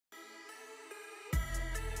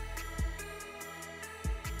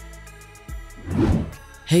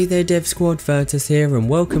Hey there Dev Squad, Virtus here and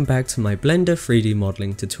welcome back to my Blender 3D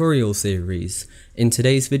modeling tutorial series. In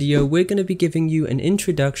today's video we're going to be giving you an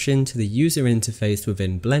introduction to the user interface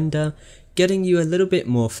within Blender, getting you a little bit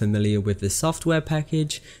more familiar with the software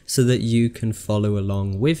package so that you can follow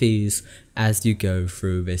along with ease as you go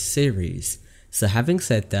through this series. So having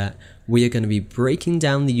said that, we are going to be breaking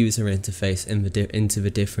down the user interface into the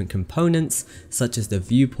different components such as the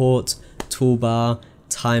viewport, toolbar,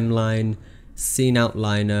 timeline, scene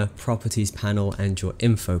outliner, properties panel and your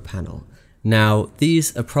info panel. Now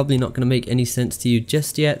these are probably not going to make any sense to you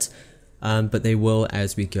just yet, but they will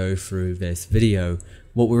as we go through this video.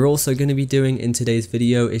 What we're also going to be doing in today's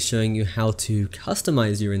video is showing you how to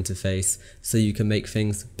customize your interface so you can make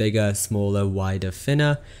things bigger, smaller, wider,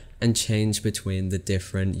 thinner and change between the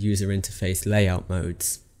different user interface layout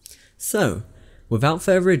modes. So without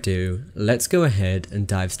further ado, let's go ahead and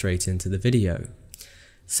dive straight into the video.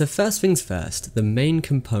 So first things first, the main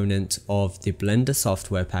component of the Blender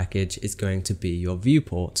software package is going to be your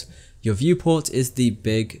viewport. Your viewport is the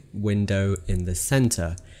big window in the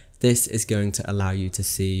center. This is going to allow you to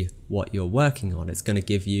see what you're working on. It's going to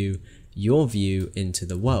give you your view into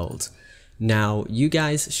the world. Now, you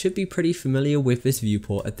guys should be pretty familiar with this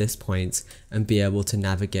viewport at this point and be able to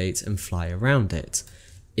navigate and fly around it.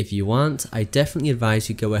 If you aren't, I definitely advise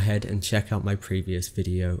you go ahead and check out my previous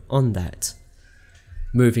video on that.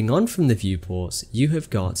 Moving on from the viewport, you have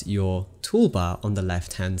got your toolbar on the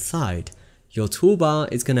left hand side. Your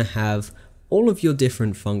toolbar is going to have all of your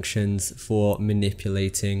different functions for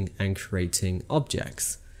manipulating and creating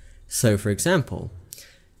objects. So for example,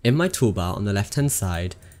 in my toolbar on the left hand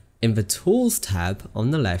side, in the tools tab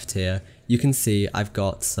on the left here, you can see I've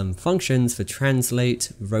got some functions for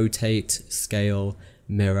translate, rotate, scale,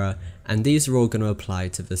 mirror, and these are all going to apply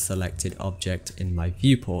to the selected object in my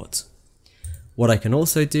viewport. What I can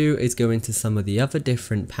also do is go into some of the other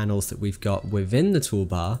different panels that we've got within the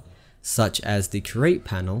toolbar, such as the create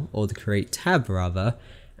panel, or the create tab rather,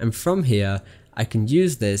 and from here I can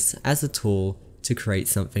use this as a tool to create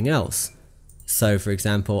something else. So for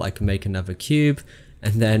example, I can make another cube,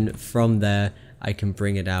 and then from there I can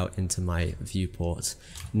bring it out into my viewport.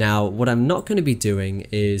 Now what I'm not going to be doing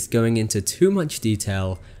is going into too much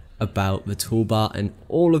detail about the toolbar and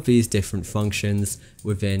all of these different functions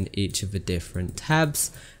within each of the different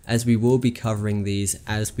tabs, as we will be covering these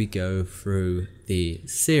as we go through the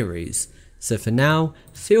series. So for now,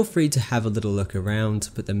 feel free to have a little look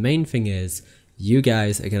around, but the main thing is you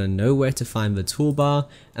guys are going to know where to find the toolbar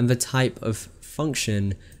and the type of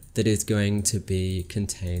function that is going to be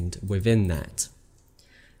contained within that.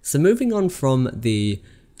 So moving on from the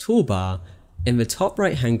toolbar, in the top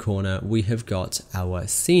right hand corner we have got our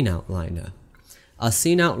scene outliner. Our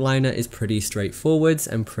scene outliner is pretty straightforward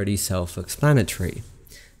and pretty self-explanatory.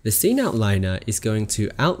 The scene outliner is going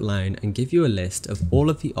to outline and give you a list of all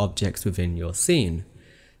of the objects within your scene.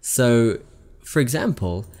 So for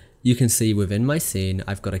example, you can see within my scene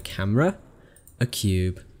I've got a camera, a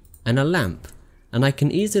cube and a lamp, and I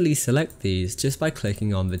can easily select these just by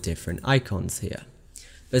clicking on the different icons here.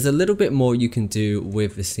 There's a little bit more you can do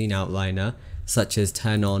with the scene outliner, such as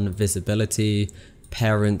turn on visibility,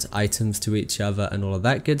 parent items to each other and all of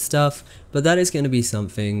that good stuff, but that is going to be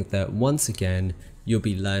something that once again you'll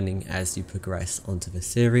be learning as you progress onto the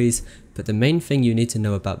series. But the main thing you need to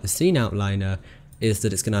know about the scene outliner is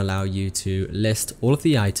that it's going to allow you to list all of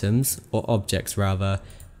the items, or objects rather,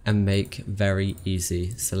 and make very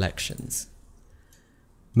easy selections.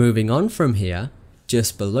 Moving on from here,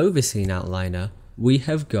 just below the scene outliner, we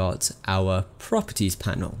have got our properties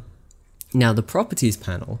panel. Now the properties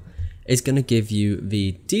panel is going to give you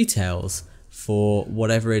the details for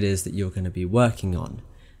whatever it is that you're going to be working on.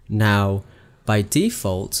 Now by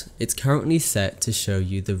default it's currently set to show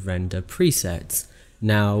you the render presets.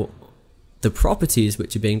 Now the properties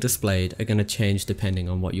which are being displayed are going to change depending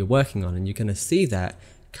on what you're working on, and you're going to see that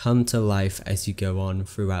come to life as you go on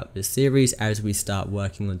throughout the series as we start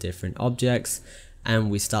working on different objects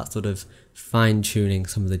and we start sort of fine-tuning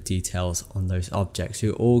some of the details on those objects.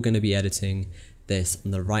 You're all going to be editing this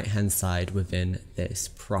on the right hand side within this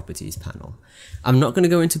properties panel. I'm not going to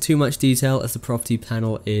go into too much detail as the property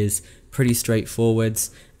panel is pretty straightforward,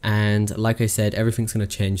 and like I said, everything's going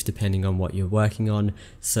to change depending on what you're working on,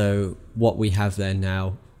 so what we have there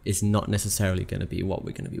now is not necessarily going to be what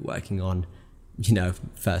we're going to be working on, you know,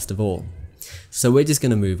 first of all. So we're just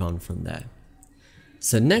going to move on from there.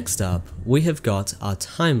 So next up, we have got our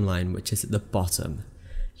timeline, which is at the bottom.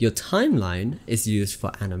 Your timeline is used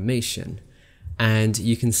for animation, and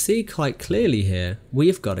you can see quite clearly here,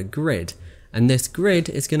 we've got a grid, and this grid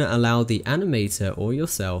is going to allow the animator or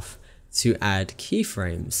yourself to add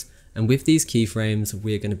keyframes and with these keyframes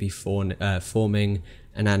we're going to be forming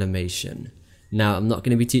an animation. Now I'm not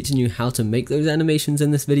going to be teaching you how to make those animations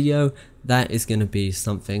in this video, that is going to be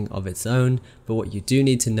something of its own, but what you do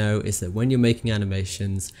need to know is that when you're making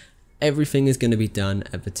animations, everything is going to be done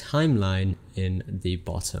at the timeline in the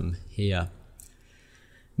bottom here.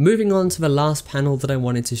 Moving on to the last panel that I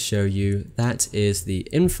wanted to show you, that is the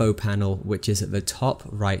info panel, which is at the top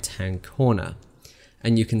right hand corner.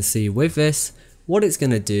 And you can see with this, what it's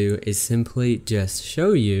going to do is simply just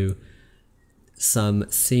show you some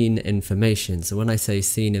scene information. So when I say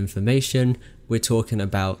scene information, we're talking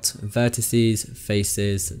about vertices,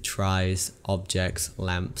 faces, tries, objects,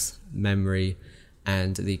 lamps, memory,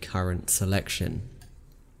 and the current selection.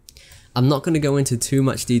 I'm not going to go into too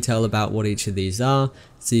much detail about what each of these are.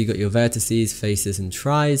 So you got your vertices, faces, and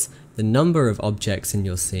tries, the number of objects in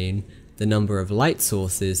your scene, the number of light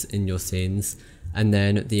sources in your scenes, and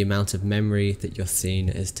then the amount of memory that your scene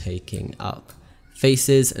is taking up.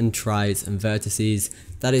 Faces and tries and vertices,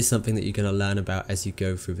 that is something that you're going to learn about as you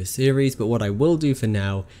go through the series, but what I will do for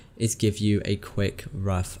now is give you a quick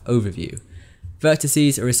rough overview.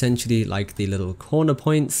 Vertices are essentially like the little corner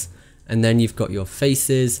points, and then you've got your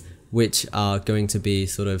faces, which are going to be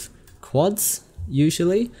sort of quads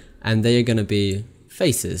usually, and they are going to be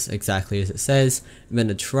faces exactly as it says. And then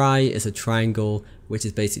a try is a triangle, which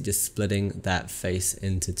is basically just splitting that face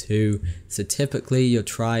into two. So typically your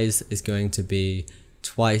tries is going to be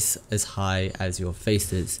twice as high as your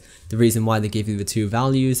faces. The reason why they give you the two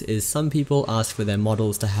values is some people ask for their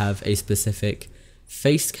models to have a specific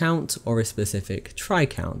face count or a specific try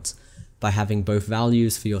count. By having both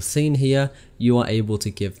values for your scene here, you are able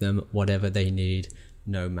to give them whatever they need,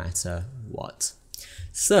 no matter what.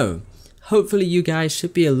 So, hopefully you guys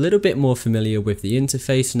should be a little bit more familiar with the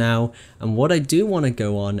interface now, and what I do want to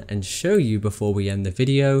go on and show you before we end the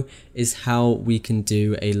video is how we can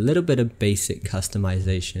do a little bit of basic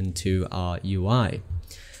customization to our UI.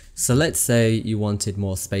 So let's say you wanted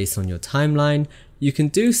more space on your timeline, you can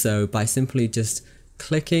do so by simply just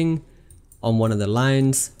clicking on one of the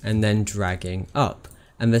lines and then dragging up.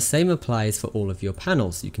 And the same applies for all of your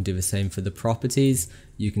panels. You can do the same for the properties,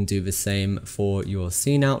 you can do the same for your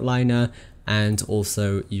scene outliner, and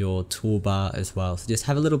also your toolbar as well. So just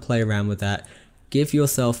have a little play around with that. Give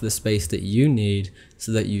yourself the space that you need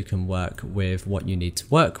so that you can work with what you need to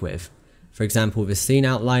work with. For example, with a scene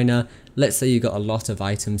outliner, let's say you got a lot of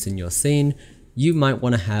items in your scene, you might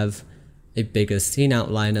want to have a bigger scene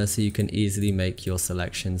outliner so you can easily make your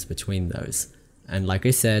selections between those. And like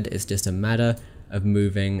I said, it's just a matter of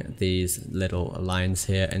moving these little lines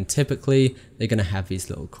here, and typically they're going to have these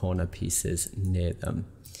little corner pieces near them.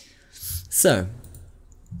 So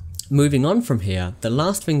moving on from here, the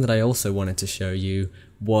last thing that I also wanted to show you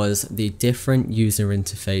was the different user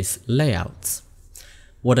interface layouts.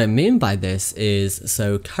 What I mean by this is,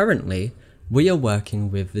 so currently we are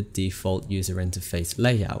working with the default user interface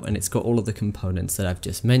layout, and it's got all of the components that I've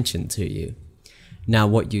just mentioned to you. Now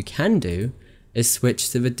what you can do is switch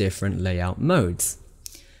to the different layout modes.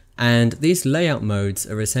 And these layout modes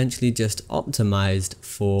are essentially just optimized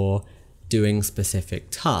for doing specific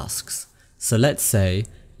tasks. So let's say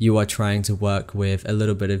you are trying to work with a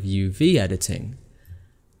little bit of UV editing.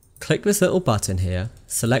 Click this little button here,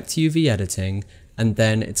 select UV editing, and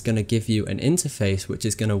then it's going to give you an interface which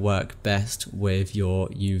is going to work best with your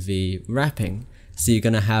UV wrapping. So you're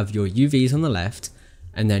going to have your UVs on the left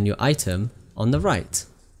and then your item on the right.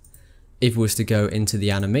 If we was to go into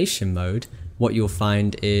the animation mode, what you'll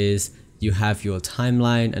find is you have your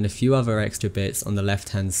timeline and a few other extra bits on the left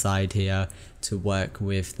hand side here to work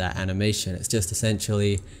with that animation. It's just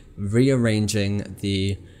essentially rearranging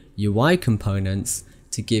the UI components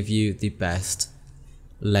to give you the best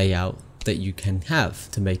layout that you can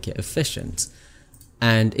have to make it efficient.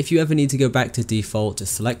 And if you ever need to go back to default,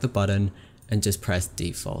 just select the button and just press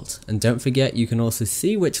default. And don't forget, you can also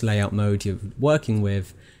see which layout mode you're working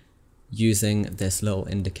with using this little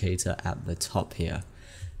indicator at the top here.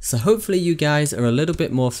 So hopefully you guys are a little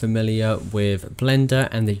bit more familiar with Blender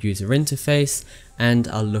and the user interface, and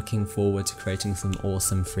are looking forward to creating some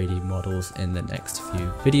awesome 3D models in the next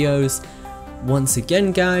few videos. Once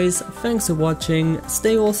again guys, thanks for watching,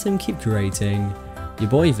 stay awesome, keep creating. Your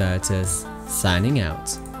boy Virtus, signing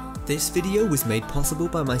out. This video was made possible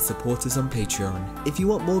by my supporters on Patreon. If you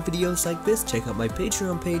want more videos like this, check out my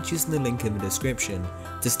Patreon page using the link in the description.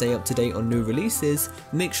 To stay up to date on new releases,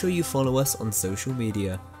 make sure you follow us on social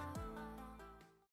media.